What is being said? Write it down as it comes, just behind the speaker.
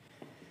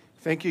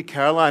Thank you,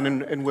 Caroline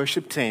and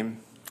worship team.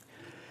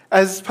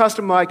 As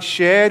Pastor Mike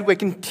shared, we're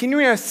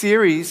continuing our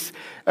series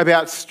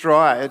about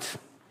Stride.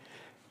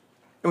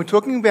 And we're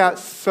talking about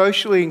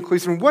socially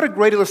inclusive. And what a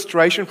great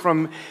illustration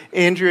from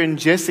Andrea and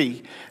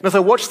Jesse. And as I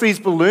watch these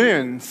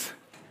balloons,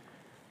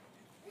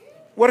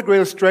 what a great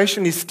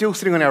illustration is still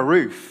sitting on our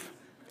roof.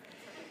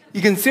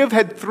 You can see I've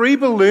had 3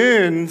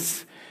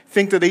 balloons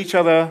think that each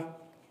other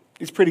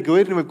is pretty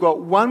good. And we've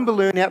got 1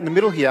 balloon out in the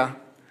middle here.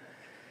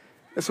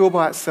 It's all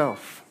by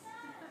itself.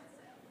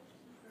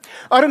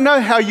 I don't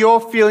know how you're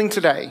feeling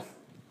today.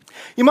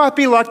 You might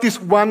be like this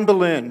 1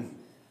 balloon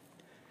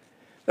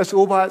that's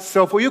all by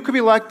itself, or you could be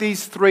like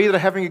these 3 that are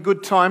having a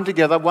good time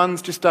together.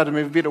 One's just started to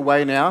move a bit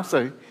away now,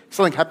 so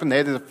something happened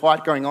there. There's a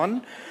fight going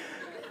on.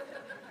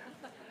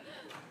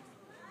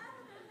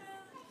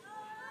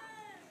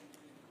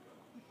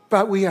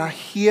 But we are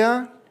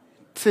here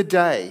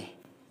today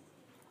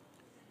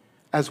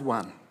as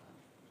one.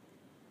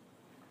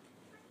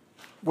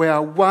 We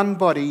are one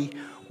body,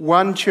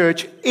 one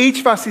church. Each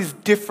of us is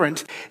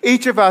different.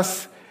 Each of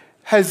us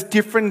has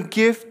different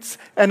gifts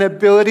and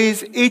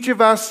abilities. Each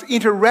of us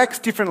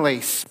interacts differently,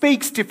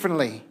 speaks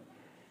differently.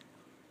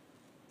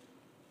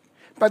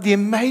 But the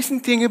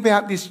amazing thing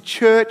about this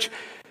church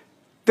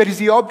that is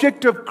the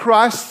object of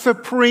Christ's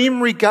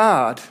supreme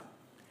regard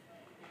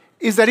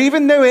is that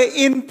even though we're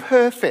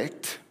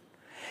imperfect,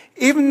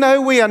 even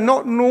though we are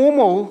not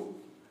normal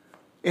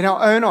in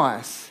our own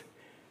eyes,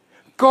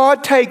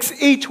 God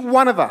takes each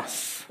one of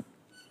us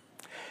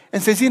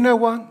and says, you know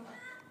what?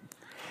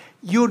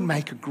 You would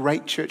make a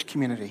great church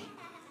community,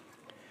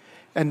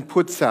 and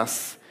puts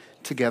us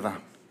together.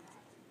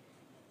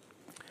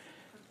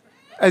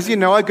 As you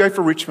know, I go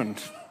for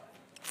Richmond,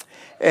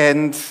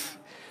 and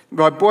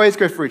my boys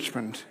go for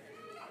Richmond.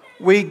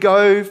 We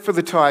go for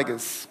the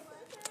Tigers.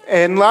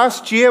 And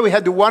last year we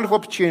had the wonderful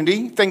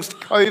opportunity, thanks to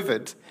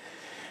COVID,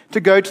 to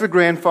go to the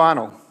grand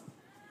final.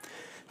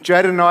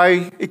 Jade and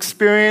I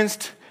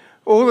experienced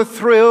all the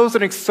thrills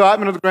and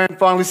excitement of the grand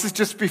final. This is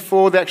just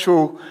before the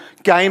actual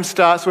game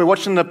starts. We're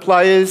watching the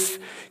players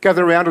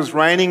gather around. It was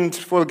raining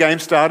before the game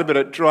started, but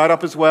it dried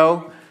up as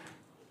well.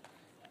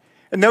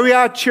 And there we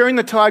are cheering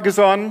the Tigers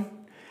on,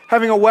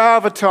 having a wow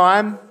of a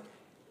time.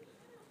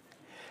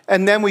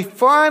 And then we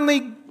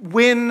finally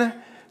win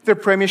the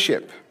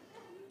premiership.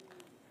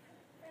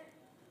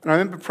 And I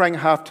remember praying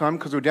at halftime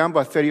because we were down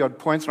by 30-odd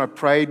points, and I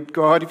prayed,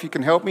 God, if you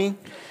can help me,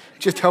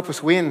 just help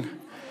us win.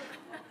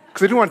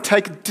 Because I didn't want to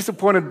take a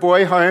disappointed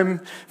boy home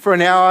for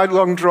an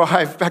hour-long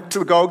drive back to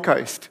the Gold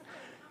Coast.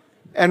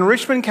 And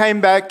Richmond came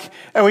back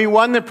and we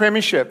won the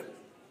premiership.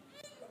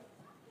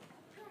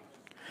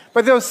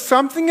 But there was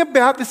something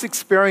about this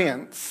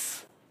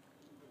experience.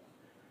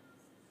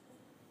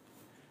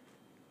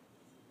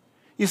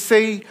 You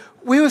see,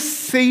 we were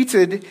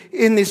seated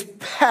in this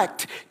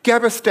packed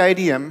Gabba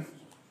Stadium,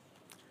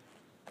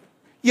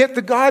 yet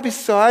the guy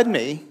beside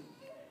me,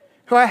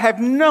 who I have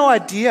no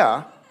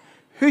idea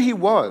who he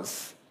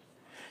was,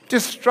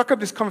 just struck up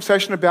this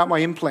conversation about my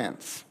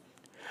implants.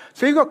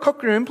 So you've got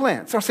cochlear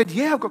implants? I said,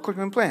 yeah, I've got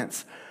cochlear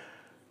implants.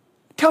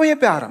 Tell me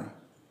about them.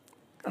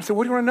 I said,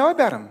 what do you want to know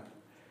about them?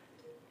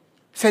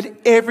 He said,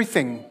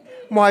 everything.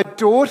 My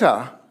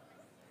daughter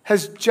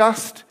has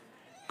just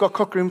got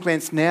cochlear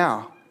implants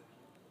now.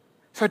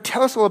 So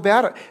tell us all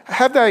about it.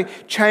 Have they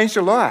changed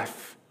your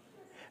life?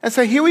 And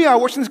so here we are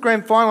watching this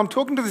grand final. I'm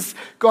talking to this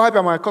guy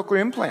about my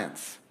cochlear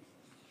implants.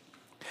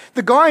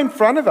 The guy in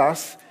front of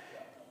us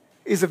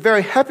is a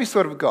very happy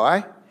sort of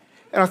guy,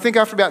 and I think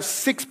after about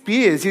 6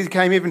 beers, he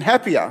became even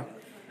happier.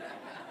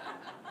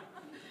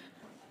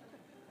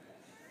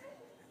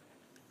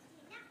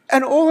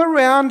 And all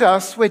around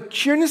us, we're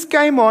cheering this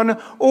game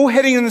on, all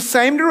heading in the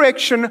same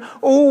direction,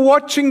 all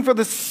watching for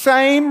the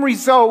same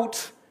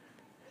result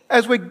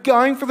as we're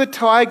going for the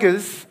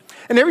Tigers.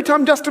 And every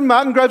time Justin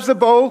Martin grabs the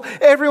ball,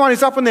 everyone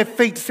is up on their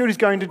feet to see what he's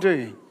going to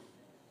do.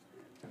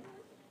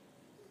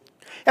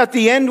 At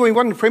the end, we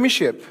won the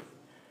premiership.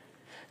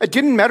 It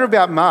didn't matter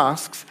about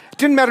masks. It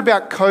didn't matter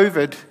about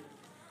COVID.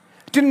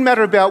 It didn't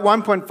matter about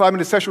 1.5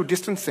 metre social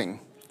distancing.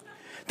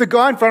 The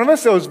guy in front of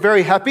us that was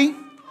very happy,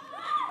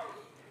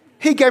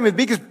 he gave me the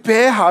biggest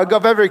bear hug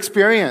I've ever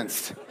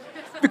experienced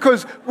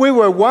because we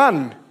were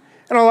one.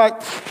 And I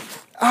like,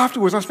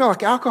 afterwards, I smell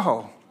like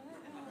alcohol.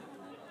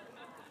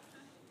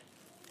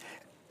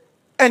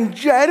 And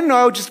Jade and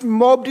I were just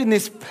mobbed in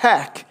this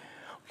pack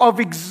of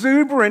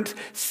exuberant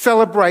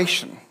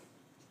celebration.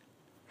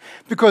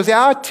 Because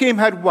our team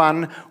had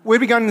won,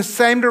 we'd be going in the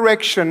same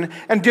direction,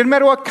 and didn't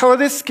matter what colour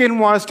their skin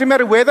was, didn't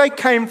matter where they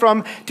came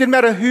from, didn't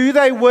matter who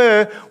they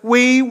were,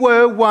 we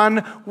were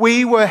one,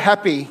 we were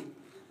happy.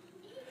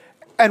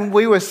 And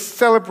we were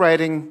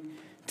celebrating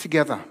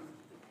together.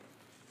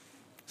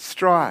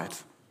 Stride.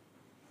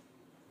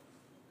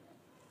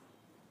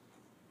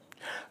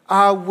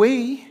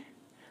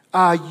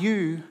 Are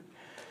you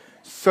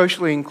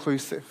socially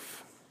inclusive?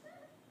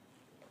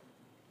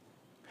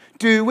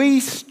 Do we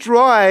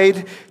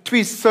stride to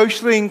be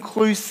socially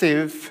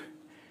inclusive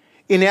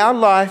in our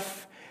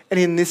life and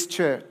in this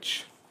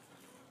church?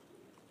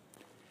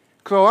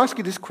 Because I'll ask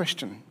you this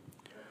question.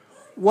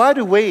 Why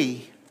do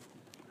we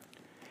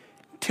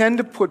tend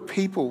to put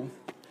people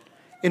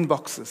in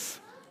boxes?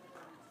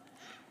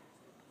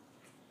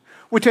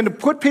 We tend to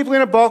put people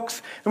in a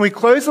box and we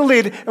close the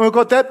lid and we've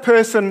got that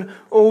person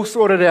all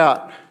sorted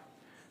out.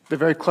 They're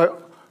very close.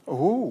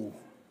 Ooh.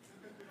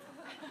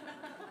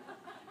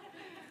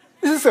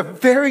 This is a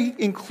very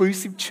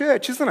inclusive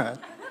church, isn't it?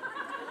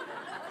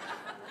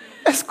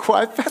 It's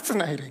quite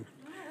fascinating.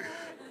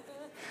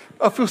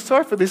 I feel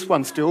sorry for this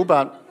one still,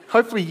 but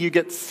hopefully you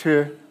get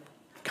to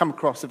come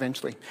across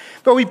eventually.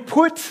 But we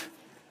put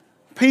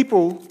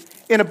people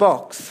in a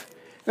box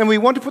and we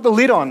want to put the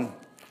lid on.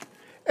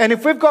 And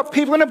if we've got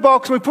people in a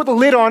box and we put the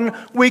lid on,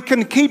 we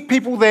can keep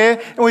people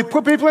there, and we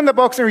put people in the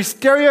box and we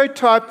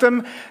stereotype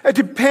them. It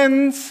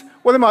depends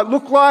what they might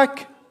look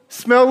like,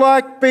 smell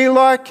like, be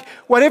like.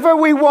 Whatever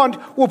we want,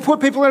 we'll put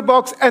people in a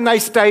box and they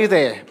stay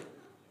there.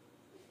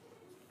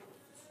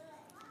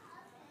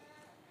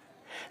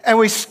 And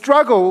we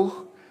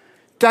struggle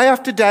day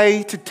after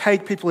day to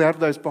take people out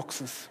of those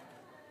boxes.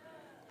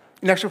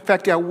 In actual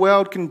fact, our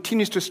world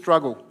continues to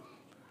struggle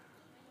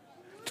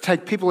to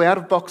take people out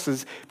of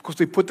boxes because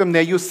we put them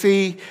there. You'll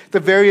see the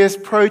various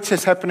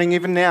protests happening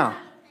even now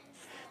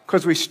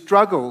because we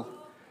struggle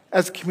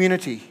as a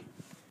community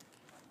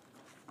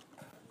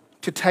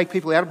to take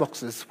people out of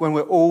boxes when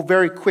we're all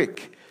very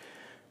quick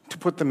to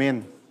put them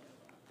in.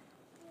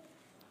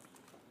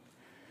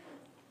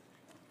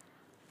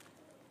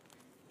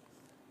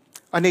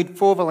 I need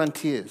 4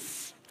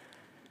 volunteers.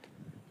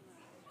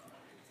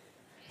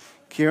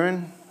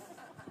 Kieran,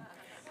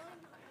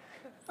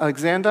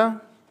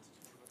 Alexander,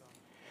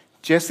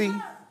 Jesse. Do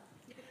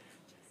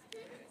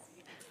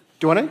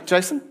you want it,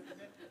 Jason?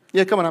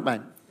 Yeah, come on up,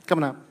 mate.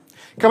 Come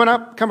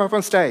up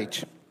on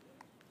stage.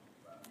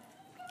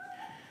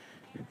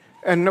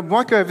 And I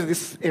might go over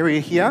this area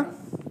here.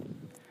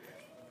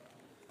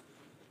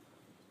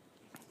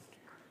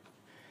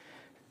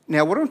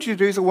 Now, what I want you to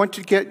do is I want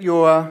you to get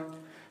your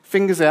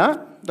fingers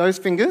out, those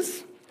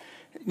fingers.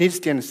 You need to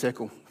stand in a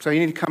circle. So you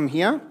need to come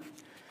here.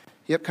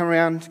 Yep, come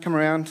around.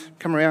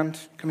 Come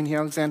in here,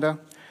 Alexander.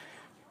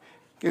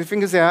 Get the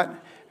fingers out.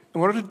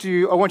 And what I want to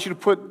do, I want you to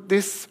put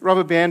this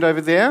rubber band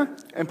over there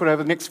and put it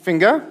over the next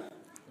finger.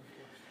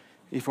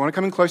 If you want to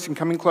come in closer, you can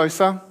come in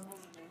closer.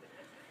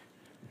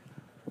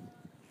 If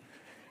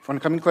you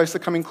want to come in closer,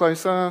 come in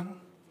closer.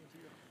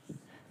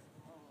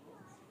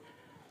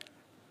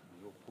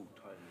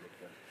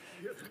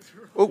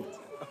 Oh,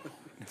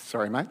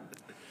 sorry, mate.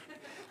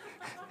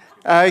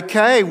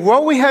 Okay,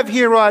 what we have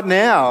here right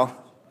now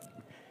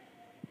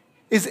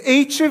is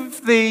each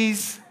of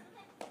these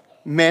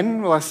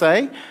men, will I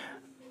say,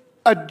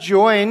 are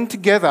joined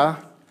together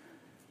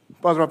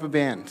by the rubber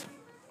band.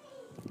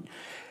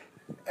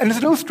 And it's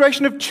an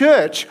illustration of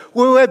church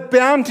where we're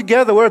bound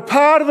together. We're a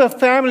part of the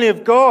family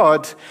of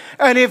God.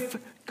 And if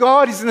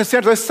God is in the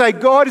center, let's say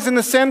God is in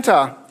the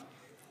center,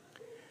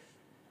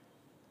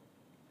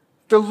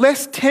 the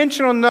less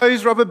tension on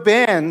those rubber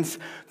bands,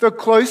 the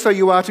closer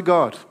you are to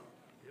God.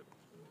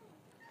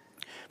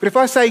 But if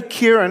I say,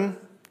 Kieran,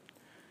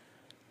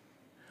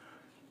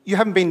 you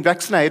haven't been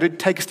vaccinated,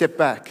 take a step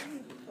back.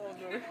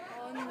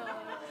 Oh no.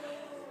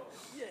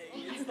 Yay,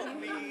 it's not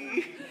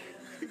me.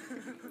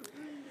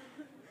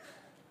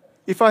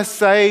 If I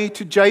say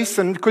to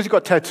Jason, because you've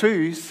got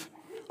tattoos,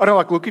 I don't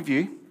like the look of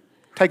you,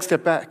 take a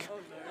step back.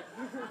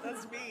 Oh no,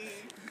 that's me.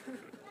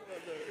 Oh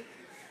no.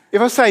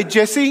 If I say,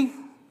 Jesse,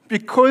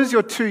 because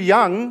you're too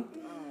young,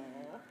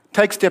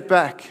 take a step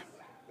back.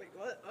 Wait,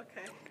 what?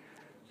 Okay.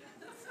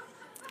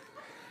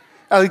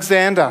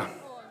 Alexander,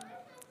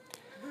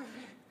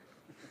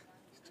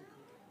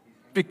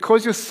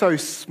 because you're so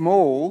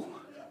small,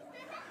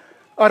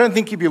 I don't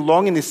think you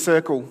belong in this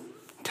circle.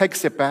 Take a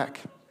step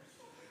back.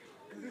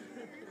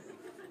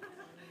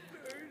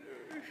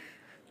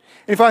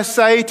 If I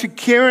say to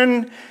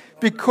Kieran,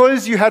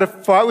 because you had a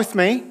fight with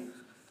me, and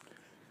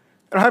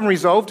I haven't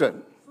resolved it,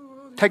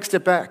 take a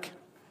step back.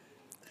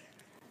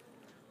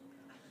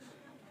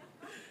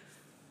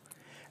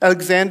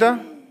 Alexander,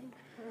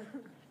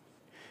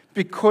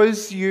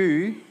 because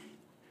you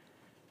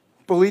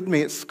bullied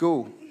me at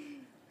school,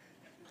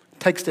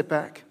 take a step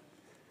back.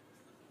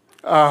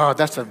 Oh,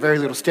 that's a very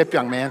little step,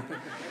 young man.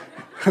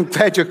 I'm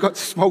glad you've got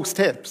small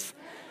steps.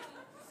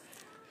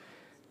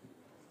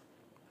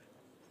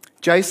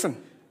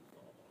 Jason,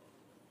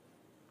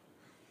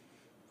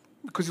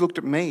 because you looked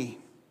at me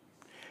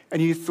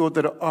and you thought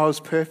that I was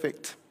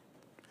perfect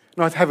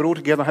and I'd have it all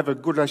together, I have a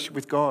good relationship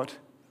with God,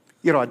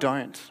 yet I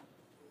don't.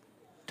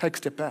 Take a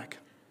step back.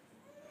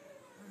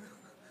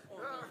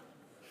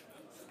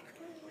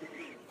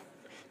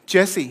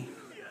 Jesse,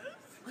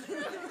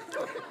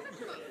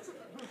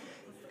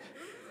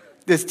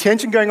 there's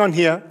tension going on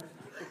here.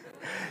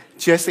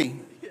 Jesse,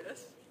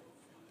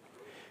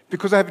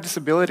 because I have a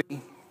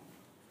disability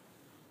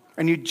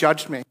and you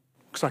judged me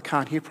because I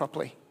can't hear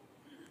properly,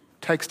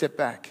 take a step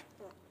back.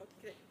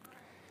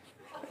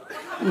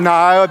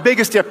 No, a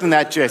bigger step than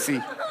that,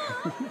 Jesse.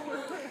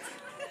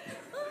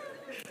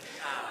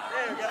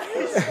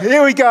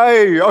 Here we go.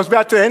 I was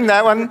about to end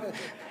that one,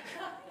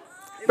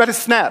 but it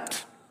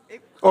snapped.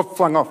 Or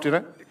flung off, did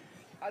it?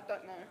 I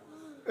don't know.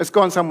 It's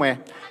gone somewhere.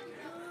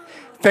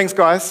 Thanks,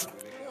 guys.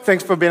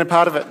 Thanks for being a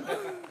part of it.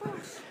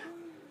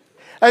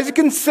 As you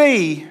can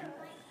see,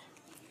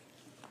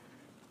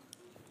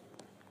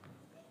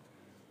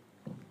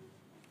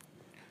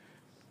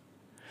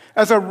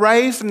 as I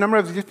raised a number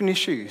of different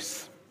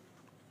issues,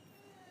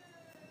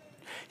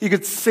 you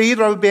could see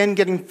the rubber band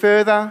getting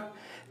further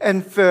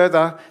and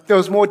further. There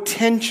was more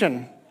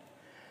tension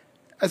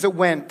as it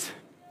went.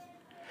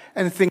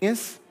 And the thing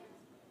is,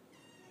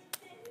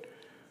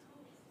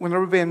 when the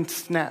rubber band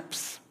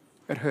snaps,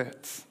 it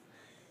hurts.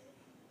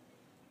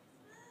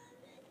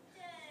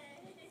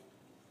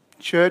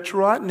 Church,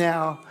 right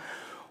now,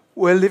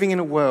 we're living in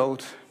a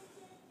world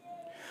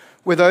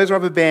where those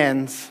rubber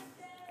bands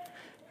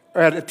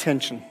are at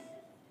attention.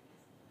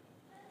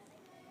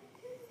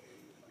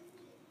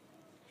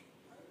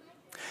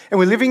 And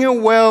we're living in a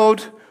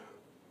world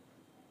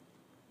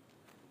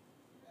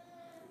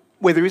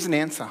where there is an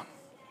answer.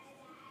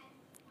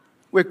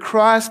 Where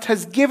Christ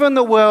has given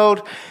the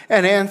world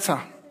an answer.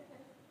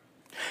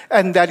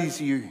 And that is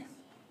you.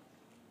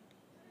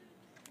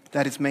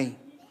 That is me.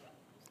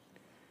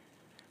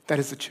 That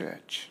is the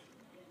church.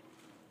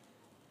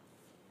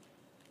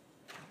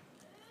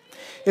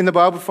 In the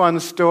Bible, we find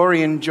the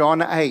story in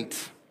John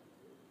 8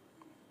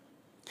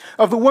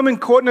 of the woman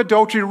caught in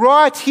adultery.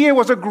 Right here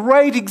was a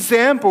great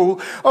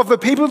example of the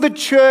people of the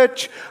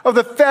church, of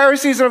the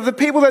Pharisees, and of the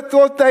people that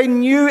thought they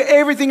knew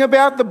everything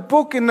about the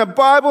book in the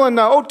Bible and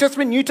the Old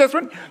Testament, New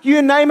Testament,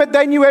 you name it,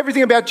 they knew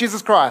everything about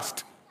Jesus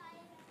Christ.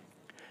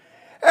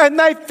 And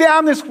they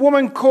found this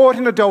woman caught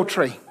in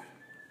adultery.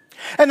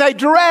 And they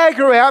drag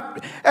her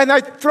out and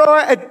they throw her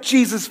at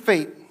Jesus'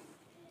 feet.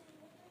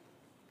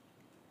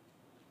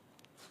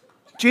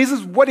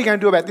 Jesus, what are you going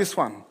to do about this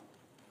one?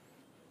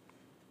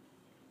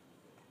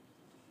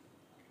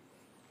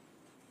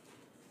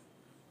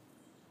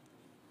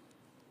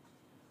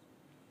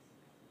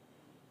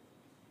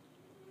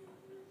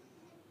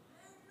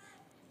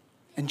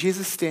 And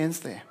Jesus stands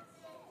there.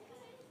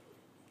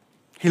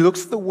 He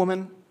looks at the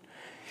woman.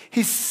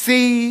 He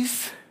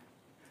sees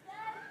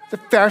the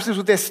Pharisees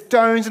with their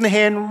stones in their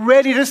hand,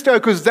 ready to stone,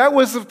 because that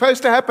was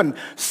supposed to happen.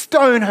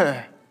 Stone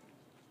her.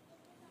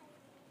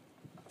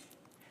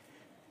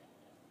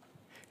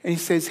 And he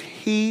says,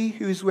 he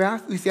who is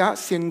without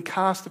sin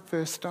cast the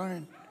first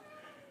stone.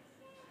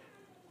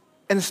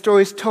 And the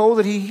story is told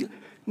that he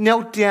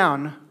knelt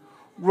down,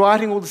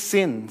 writing all the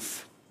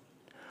sins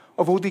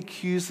of all the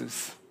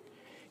accusers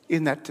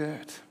in that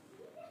dirt.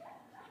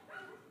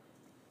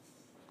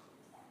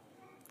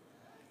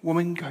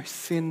 Woman, go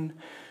sin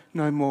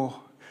no more.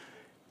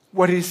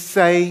 What did he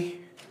say?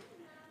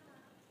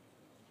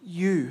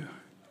 You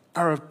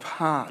are a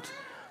part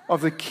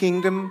of the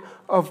kingdom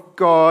of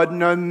God,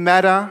 no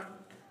matter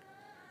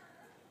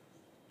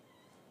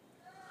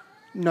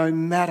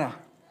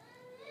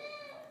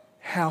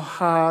how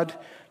hard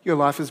your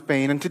life has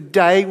been. And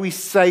today we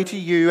say to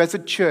you as a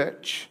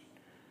church,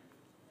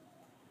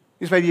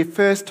 this may be your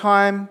first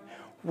time,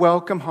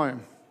 welcome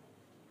home.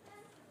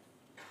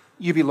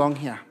 You belong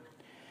here.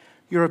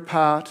 You're a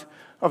part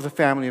of the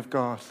family of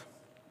God.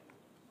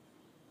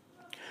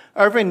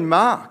 Over in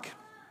Mark,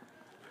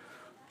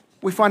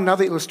 we find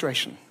another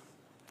illustration.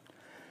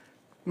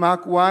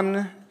 Mark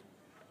 1,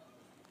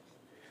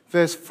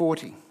 verse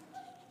 40.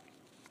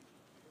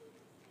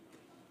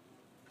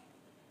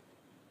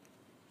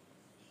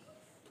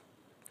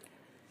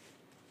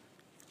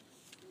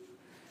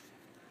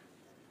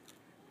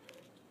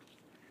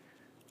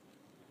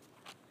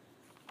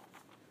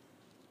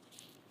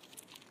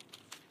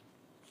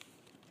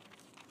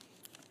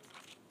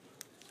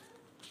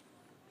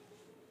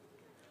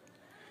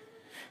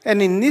 And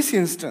in this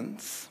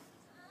instance,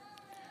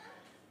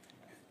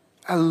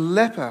 a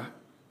leper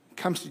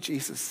comes to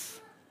Jesus.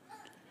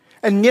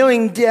 And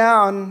kneeling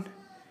down,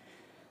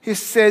 he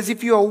says,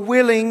 if you are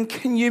willing,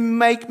 can you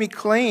make me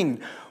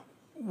clean?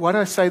 Why do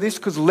I say this?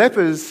 Because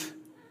lepers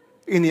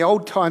in the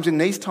old times, in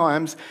these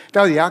times, they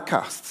were the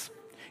outcasts.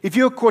 If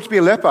you were caught to be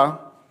a leper,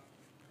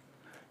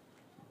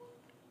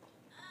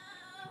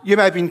 you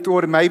may have been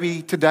thought of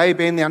maybe today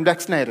being the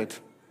unvaccinated.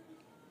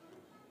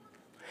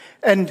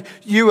 And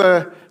you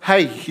were,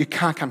 hey, you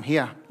can't come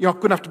here. You're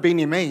not good enough to be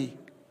near me.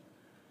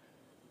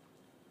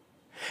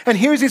 And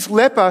here is this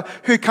leper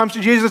who comes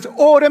to Jesus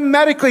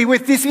automatically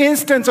with this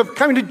instance of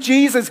coming to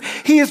Jesus.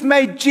 He has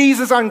made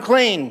Jesus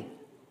unclean.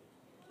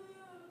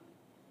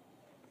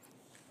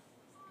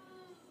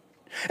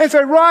 And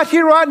so right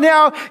here, right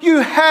now, you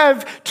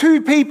have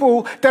two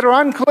people that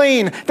are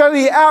unclean. They're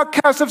the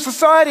outcasts of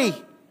society.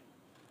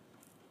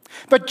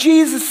 But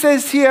Jesus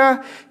says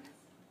here,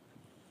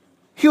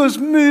 he was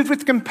moved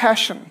with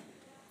compassion,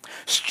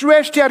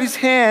 stretched out his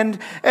hand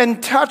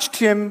and touched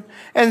him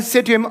and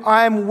said to him,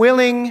 I am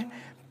willing,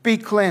 be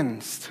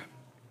cleansed.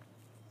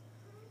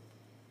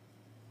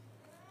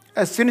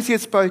 As soon as he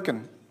had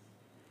spoken,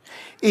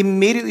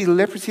 immediately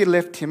leprosy had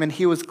left him and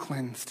he was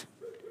cleansed.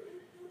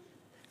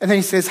 And then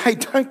he says, hey,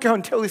 don't go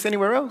and tell this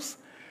anywhere else.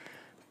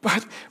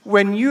 But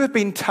when you have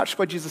been touched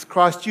by Jesus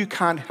Christ, you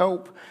can't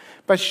help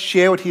but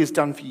share what he has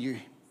done for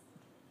you.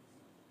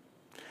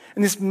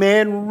 And this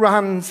man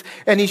runs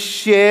and he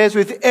shares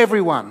with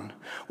everyone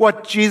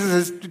what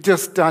Jesus has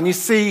just done. You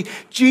see,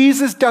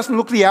 Jesus doesn't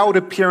look at the outward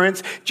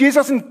appearance. Jesus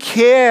doesn't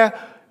care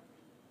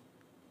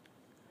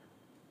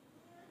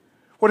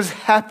what has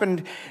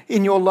happened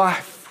in your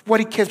life. What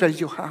he cares about is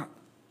your heart.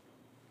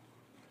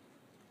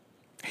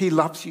 He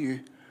loves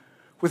you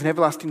with an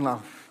everlasting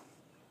love.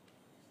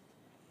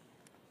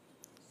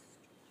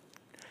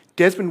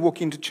 Desmond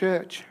walked into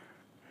church.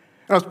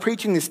 And I was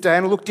preaching this day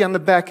and I looked down the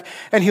back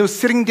and he was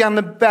sitting down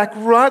the back,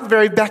 right at the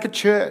very back of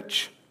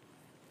church.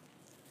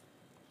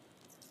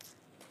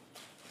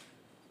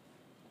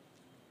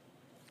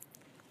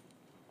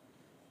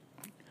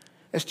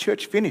 As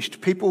church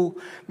finished, people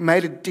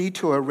made a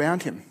detour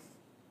around him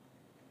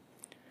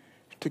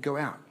to go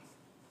out.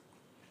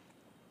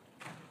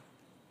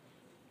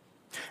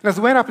 And as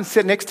I went up and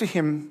sat next to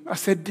him, I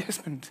said,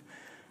 Desmond,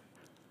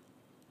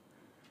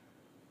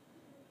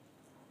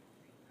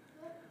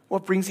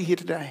 what brings you here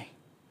today?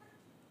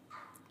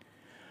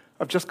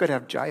 I've just got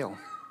out of jail.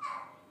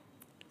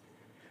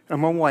 And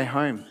I'm on my way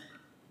home.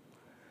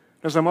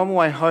 As I'm on my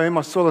way home,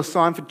 I saw the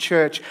sign for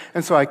church,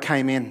 and so I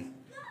came in.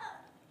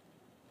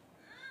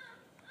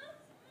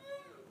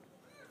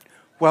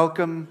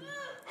 Welcome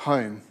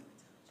home.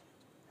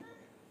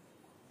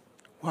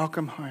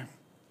 Welcome home.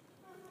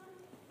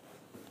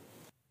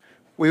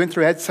 We went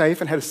through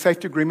AdSafe and had a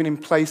safety agreement in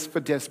place for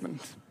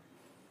Desmond.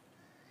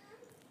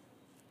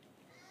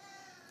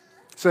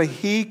 So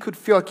he could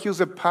feel like he was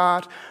a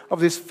part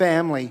of this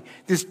family,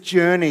 this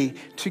journey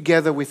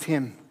together with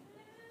him.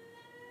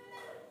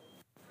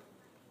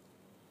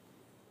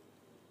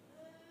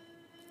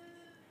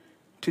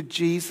 To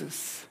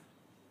Jesus,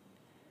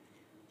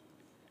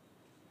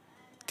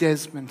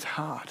 Desmond's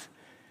heart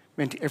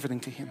meant everything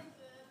to him.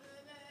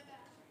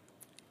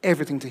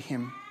 Everything to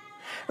him.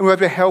 And we were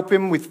able to help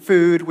him with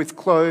food, with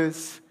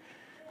clothes,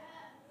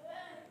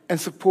 and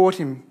support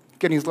him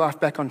getting his life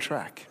back on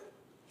track.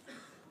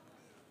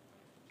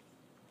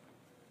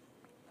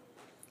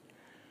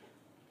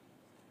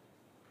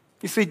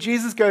 You see,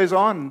 Jesus goes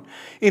on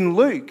in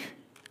Luke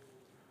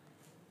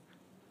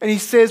and he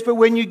says, but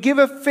when you give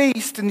a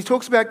feast, and he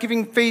talks about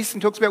giving feasts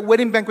and talks about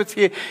wedding banquets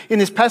here in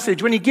this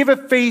passage. When you give a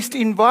feast,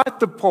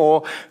 invite the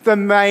poor, the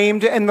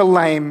maimed and the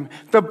lame,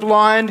 the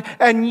blind,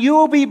 and you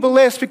will be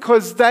blessed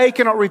because they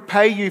cannot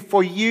repay you,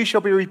 for you shall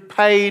be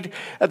repaid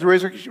at the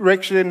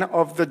resurrection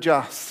of the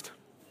just.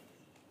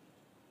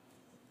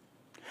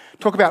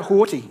 Talk about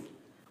haughty.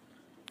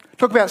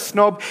 Talk about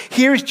snob.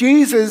 Here is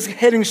Jesus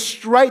heading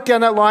straight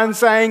down that line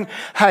saying,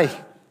 hey,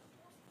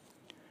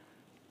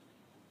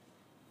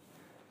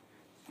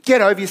 get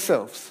over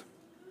yourselves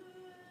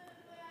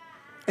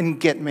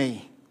and get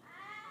me.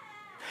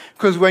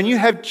 Because when you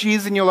have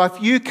Jesus in your life,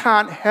 you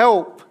can't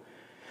help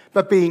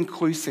but be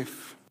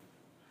inclusive.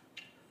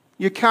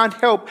 You can't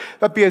help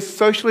but be a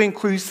socially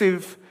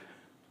inclusive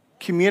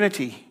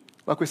community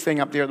like we're seeing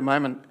up there at the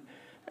moment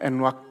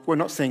and like we're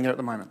not seeing there at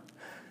the moment.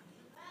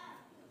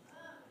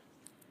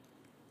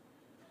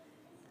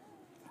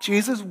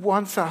 Jesus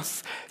wants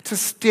us to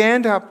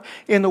stand up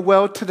in the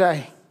world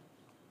today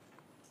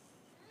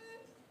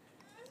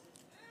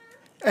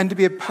and to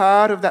be a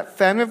part of that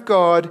family of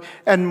God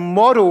and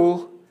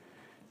model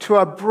to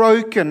a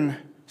broken,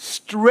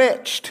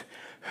 stretched,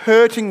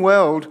 hurting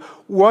world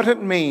what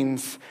it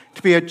means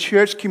to be a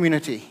church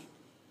community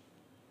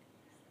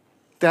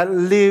that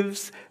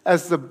lives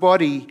as the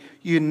body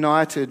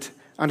united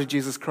under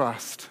Jesus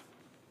Christ.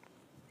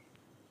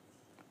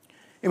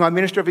 In my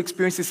ministry, I've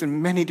experienced this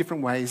in many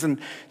different ways. And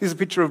this is a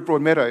picture of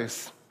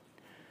Broadmeadows.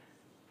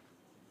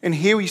 And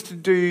here we used to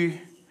do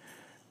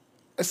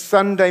a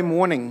Sunday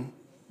morning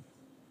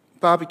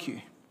barbecue.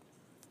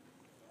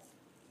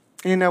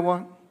 And you know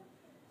what?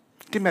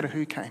 It didn't matter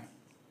who came.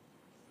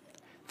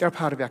 They're a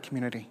part of our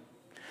community.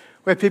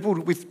 We have people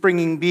with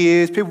bringing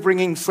beers, people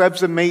bringing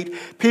slabs of meat,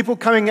 people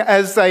coming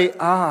as they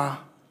are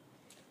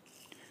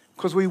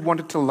because we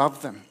wanted to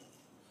love them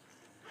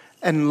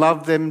and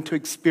love them to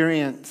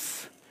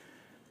experience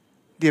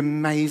the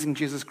amazing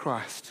Jesus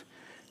Christ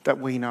that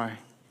we know.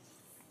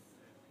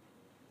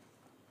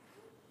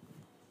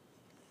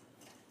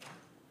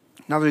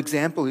 Another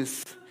example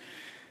is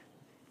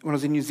when I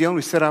was in New Zealand,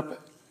 we set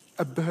up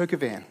a burger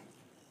van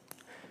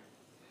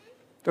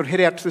that would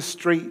head out to the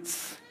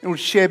streets and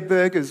would share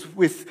burgers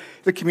with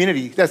the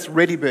community. That's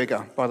Ready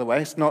Burger, by the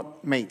way. It's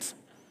not meat.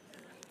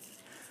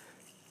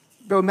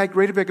 They would make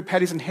Ready Burger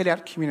patties and head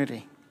out to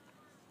community.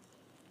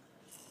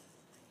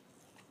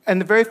 And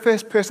the very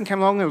first person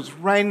came along, it was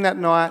raining that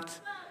night.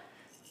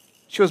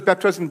 She was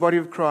baptized in the body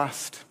of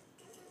Christ.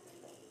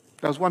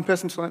 There was one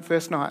person till that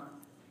first night.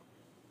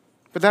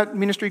 But that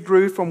ministry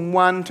grew from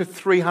 1 to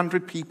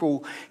 300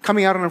 people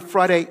coming out on a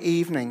Friday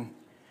evening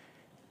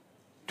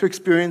to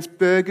experience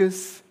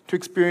burgers, to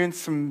experience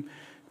some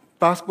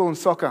basketball and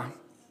soccer,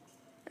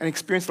 and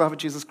experience the love of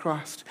Jesus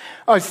Christ.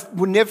 I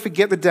will never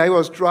forget the day I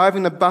was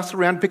driving the bus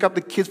around to pick up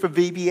the kids for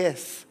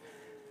VBS.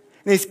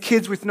 And these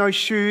kids with no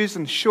shoes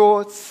and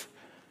shorts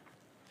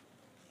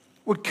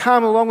would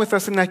come along with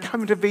us and they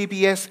come into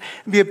VBS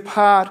and be a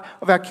part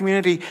of our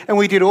community. And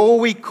we did all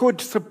we could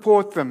to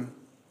support them,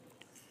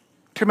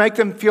 to make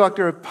them feel like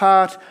they're a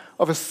part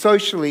of a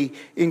socially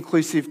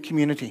inclusive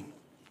community.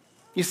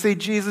 You see,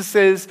 Jesus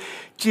says,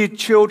 "Dear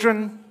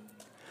children,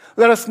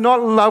 let us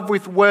not love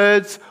with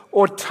words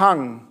or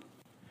tongue,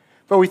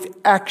 but with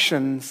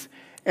actions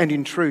and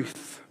in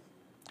truth."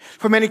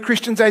 For many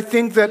Christians, they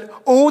think that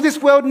all this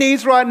world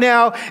needs right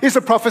now is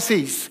the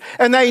prophecies,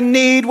 and they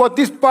need what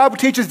this Bible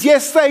teaches.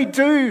 Yes, they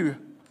do.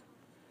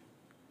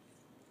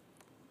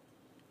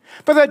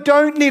 But they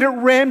don't need it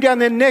rammed down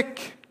their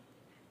neck.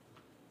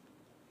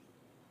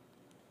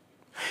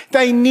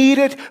 They need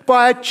it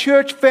by a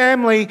church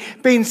family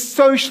being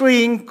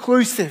socially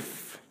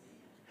inclusive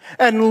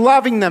and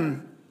loving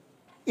them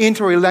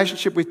into a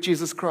relationship with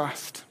Jesus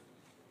Christ.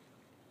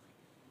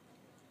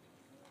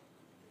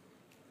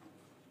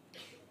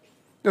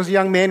 There was a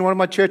young man in one of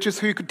my churches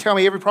who could tell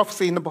me every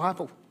prophecy in the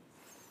Bible.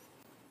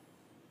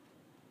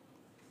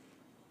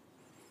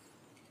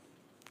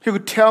 He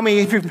could tell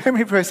me every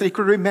memory verse that he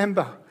could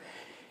remember.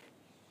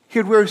 He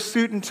would wear a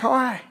suit and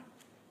tie.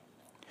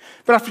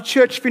 But after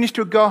church finished,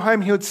 he would go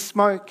home, he would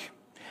smoke,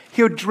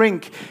 he would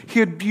drink,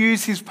 he would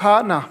abuse his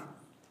partner.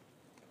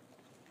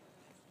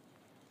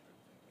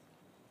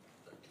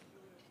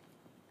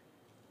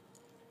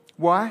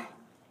 Why?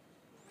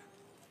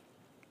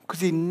 Because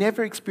he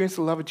never experienced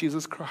the love of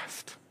Jesus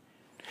Christ.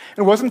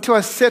 It wasn't until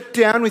I sat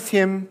down with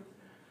him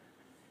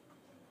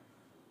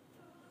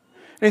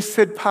and he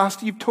said,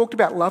 "Pastor, you've talked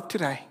about love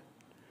today,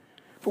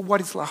 but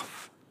what is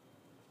love?"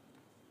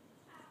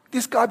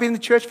 This guy had been in the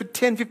church for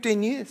 10,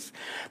 15 years.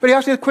 But he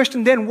asked me the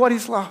question then, what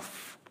is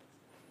love?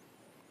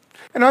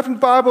 And I opened the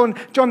Bible in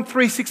John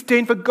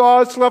 3:16, "For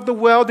God so loved the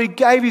world that he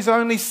gave his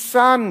only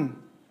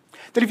son,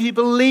 that if you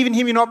believe in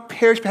him, you not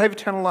perish but have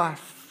eternal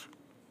life."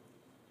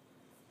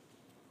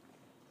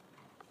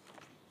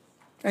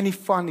 And he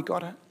finally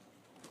got it.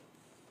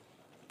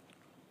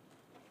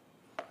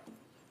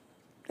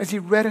 As he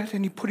read it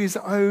and he put his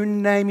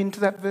own name into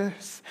that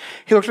verse,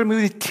 he looked at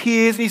me with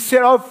tears and he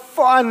said, "I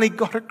finally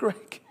got it,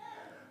 Greg.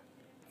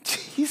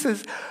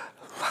 Jesus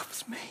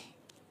loves me."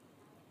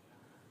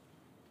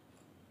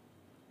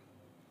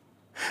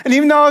 And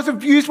even though I was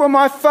abused by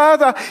my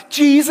father,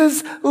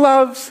 Jesus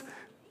loves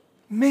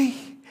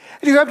me.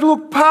 And he's able to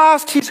look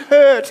past his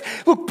hurt,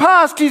 look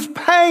past his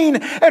pain,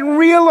 and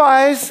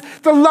realize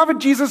the love of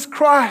Jesus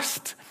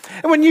Christ.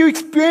 And when you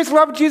experience the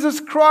love of Jesus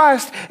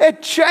Christ,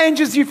 it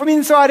changes you from the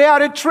inside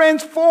out. It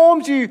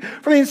transforms you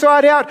from the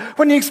inside out.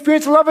 When you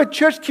experience the love of a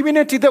church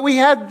community that we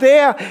had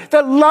there,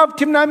 that loved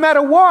him no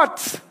matter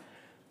what,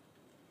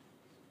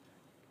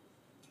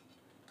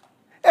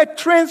 it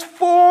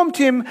transformed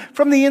him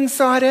from the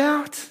inside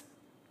out.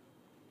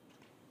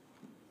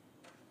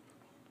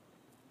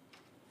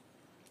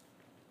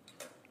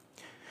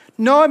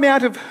 No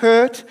amount of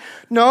hurt,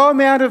 no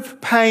amount of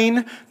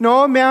pain,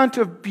 no amount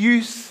of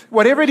abuse,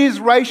 whatever it is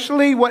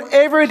racially,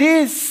 whatever it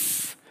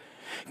is,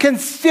 can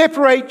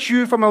separate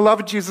you from the love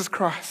of Jesus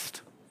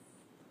Christ.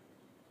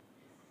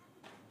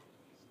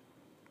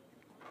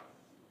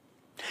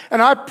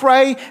 And I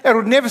pray it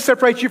will never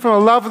separate you from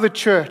the love of the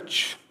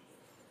church.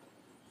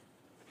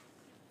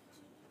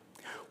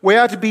 We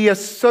are to be a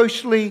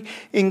socially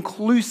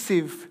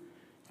inclusive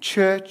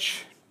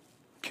church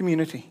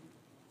community.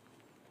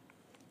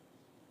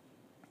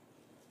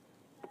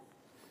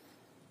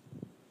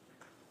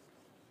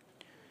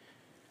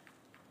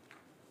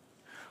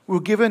 We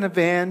were given a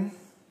van and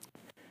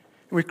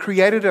we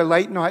created a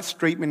late night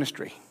street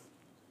ministry.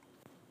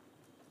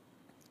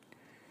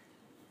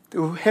 We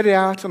were headed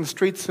out on the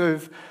streets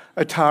of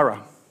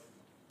Otara.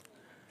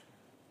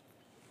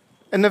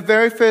 And the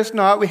very first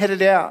night we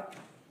headed out,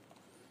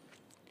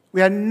 we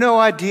had no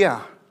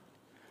idea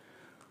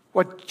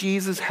what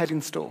Jesus had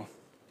in store.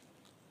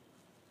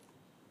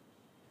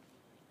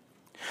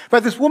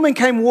 But this woman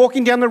came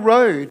walking down the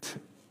road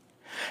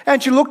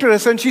and she looked at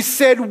us and she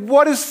said,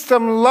 "What is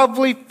some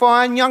lovely,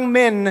 fine young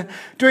men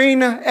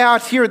doing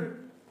out here at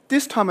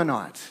this time of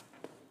night?"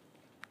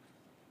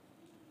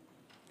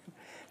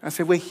 I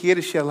said, "We're here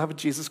to share the love of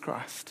Jesus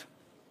Christ.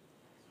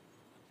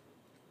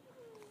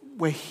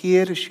 We're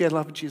here to share the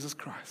love of Jesus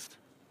Christ.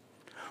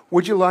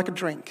 Would you like a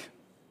drink?"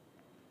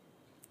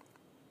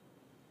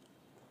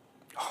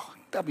 "Oh,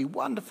 that'd be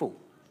wonderful.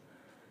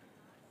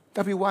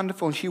 That'd be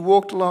wonderful." And she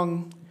walked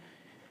along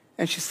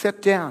and she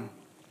sat down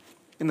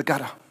in the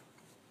gutter.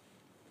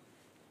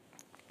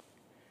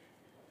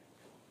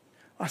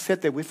 I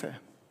sat there with her.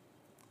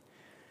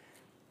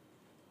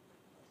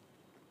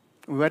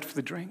 We waited for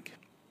the drink.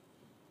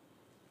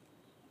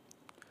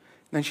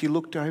 And then she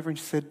looked over and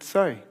she said,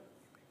 "So,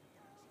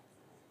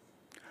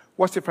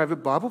 what's your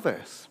favourite Bible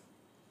verse?"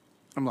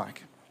 I'm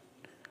like,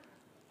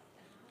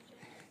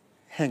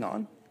 hang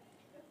on.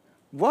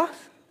 What?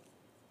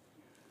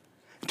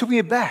 It took me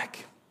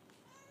aback.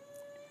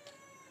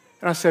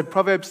 And I said,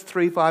 Proverbs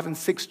 3, 5 and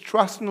 6,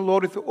 "Trust in the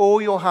Lord with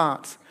all your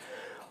heart.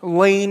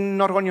 Lean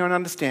not on your own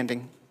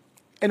understanding.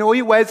 In all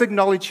your ways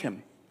acknowledge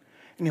him,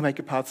 and he'll make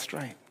your path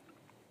straight."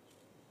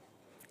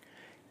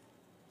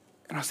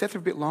 And I sat there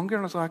a bit longer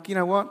and I was like, you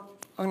know what?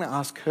 I'm going to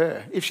ask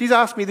her. If she's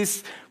asked me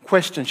this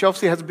question, she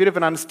obviously has a bit of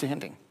an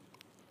understanding.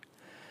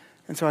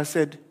 And so I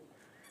said,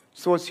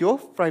 so what's your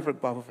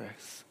favourite Bible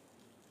verse?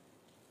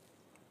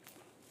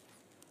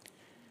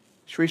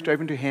 She reached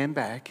over into her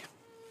handbag.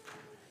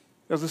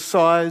 It was the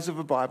size of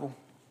a Bible.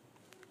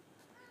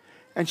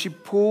 And she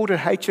pulled a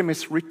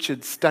HMS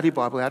Richards study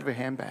Bible out of her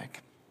handbag.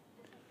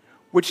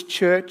 Which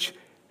church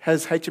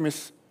has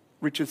HMS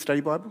Richards study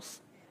Bibles?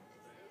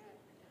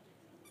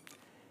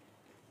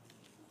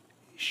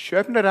 She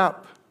opened it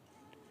up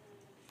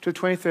to the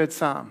 23rd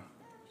Psalm.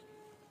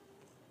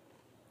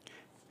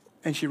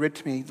 And she read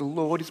to me, "The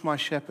Lord is my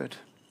shepherd.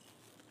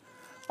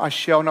 I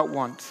shall not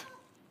want.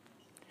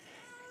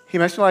 He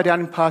makes me lie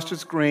down in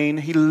pastures green.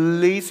 He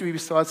leads me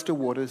beside still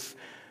waters.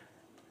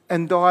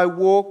 And though I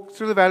walk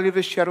through the valley of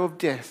the shadow of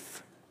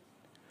death,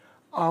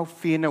 I'll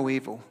fear no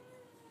evil,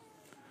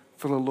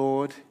 for the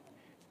Lord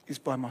is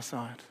by my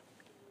side."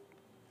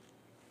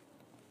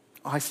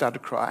 I started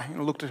to cry and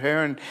I looked at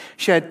her and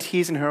she had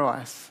tears in her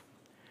eyes.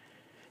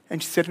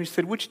 And she said to me,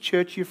 "Which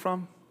church are you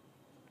from?"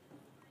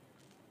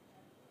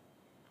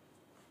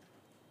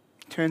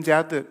 Turns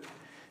out that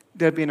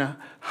there had been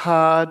a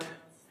hard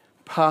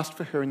past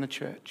for her in the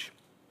church.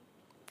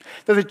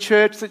 That the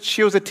church that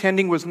she was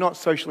attending was not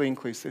socially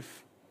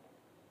inclusive.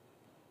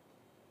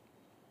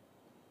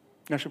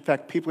 In actual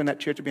fact, people in that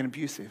church had been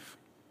abusive.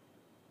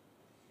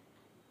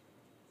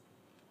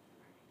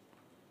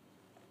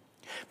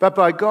 But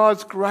by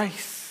God's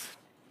grace,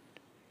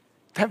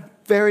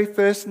 that very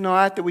first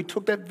night that we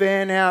took that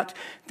van out,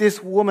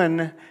 this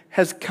woman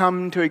has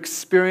come to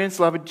experience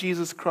the love of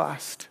Jesus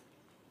Christ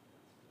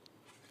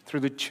through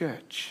the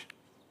church,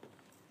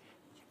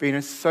 being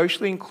a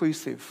socially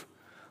inclusive,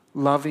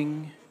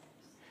 loving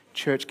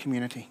church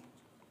community.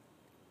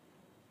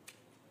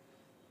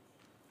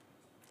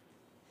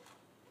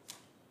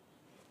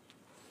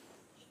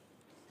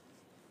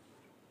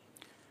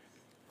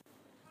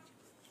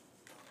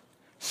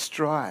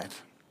 Stride.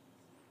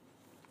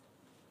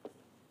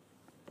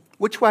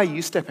 Which way are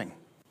you stepping?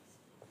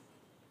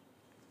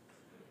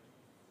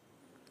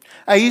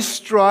 Are you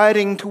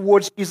striding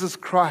towards Jesus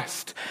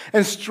Christ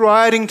and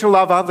striding to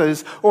love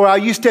others, or are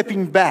you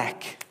stepping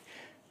back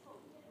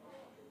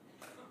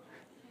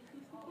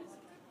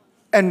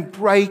and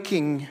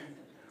breaking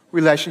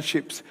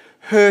relationships,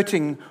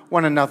 hurting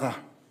one another?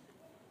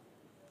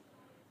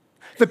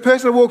 The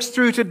person that walks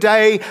through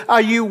today,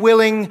 are you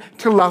willing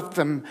to love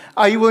them?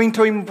 Are you willing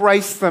to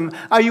embrace them?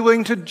 Are you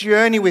willing to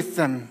journey with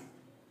them?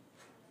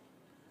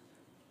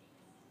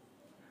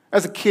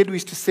 As a kid, we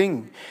used to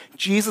sing,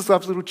 "Jesus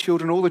loves little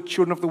children, all the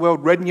children of the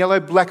world, red and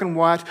yellow, black and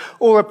white,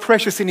 all are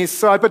precious in his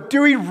sight." But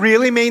do we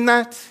really mean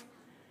that?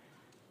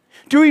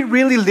 Do we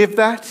really live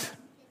that?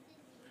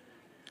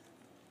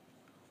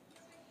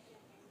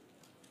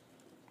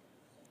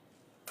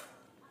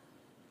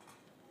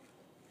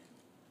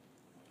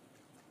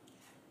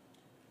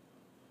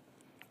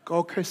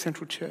 Gold Coast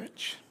Central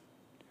Church,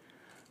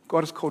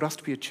 God has called us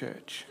to be a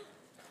church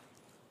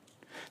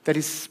that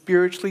is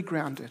spiritually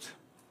grounded,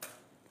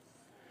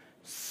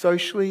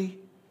 socially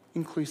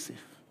inclusive.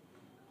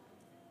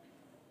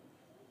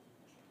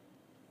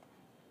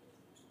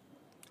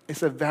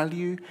 It's a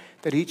value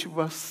that each of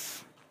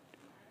us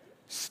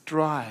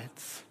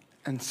strides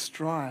and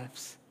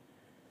strives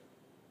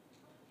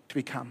to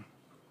become.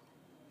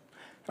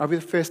 I'll be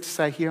the first to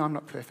say here, I'm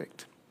not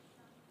perfect.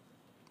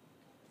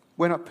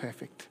 We're not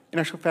perfect. In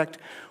actual fact,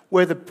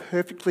 we're the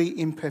perfectly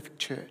imperfect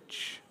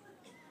church.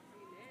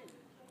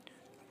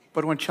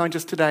 But I want to challenge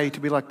us today to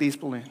be like these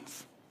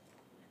balloons.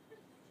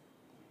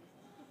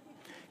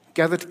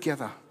 Gather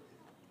together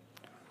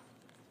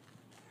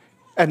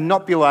and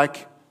not be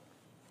like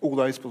all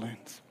those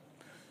balloons.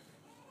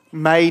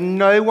 May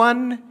no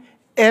one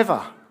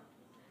ever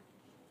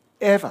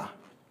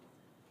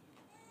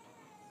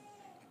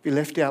be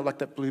left out like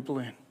that blue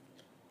balloon.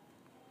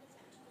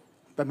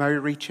 But may we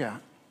reach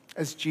out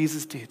as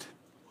Jesus did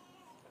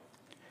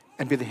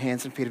and be the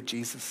hands and feet of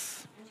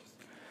Jesus.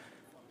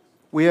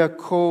 We are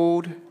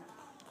called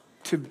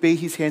to be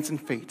his hands and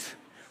feet.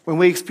 When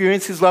we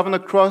experience his love on the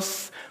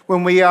cross,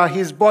 when we are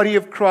his body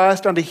of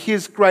Christ under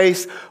his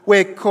grace,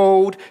 we're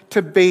called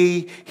to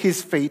be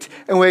his feet.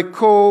 And we're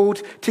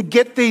called to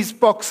get these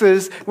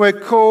boxes, we're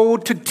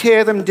called to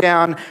tear them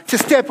down, to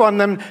step on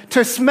them,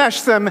 to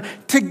smash them,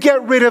 to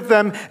get rid of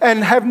them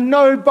and have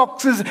no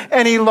boxes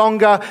any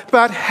longer,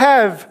 but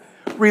have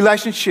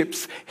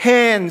relationships,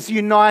 hands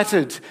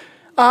united,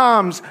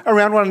 arms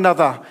around one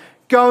another,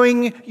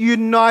 going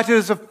united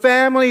as a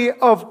family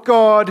of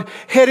God,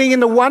 heading in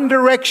the one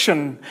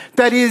direction,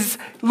 that is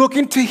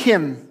looking to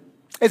him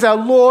as our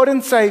Lord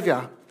and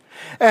Saviour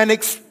and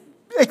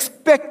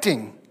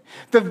expecting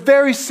the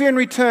very soon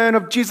return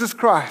of Jesus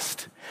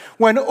Christ,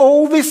 when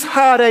all this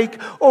heartache,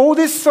 all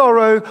this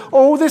sorrow,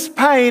 all this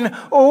pain,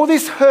 all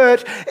this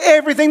hurt,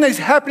 everything that is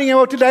happening in our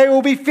world today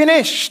will be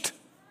finished.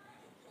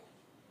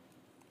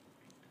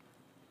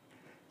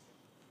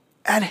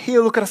 And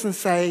he'll look at us and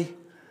say,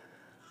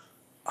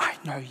 "I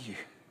know you.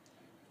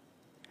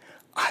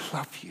 I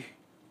love you."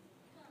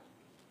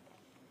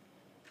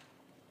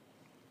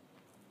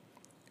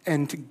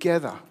 and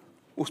together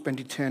we'll spend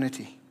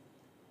eternity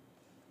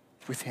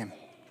with him.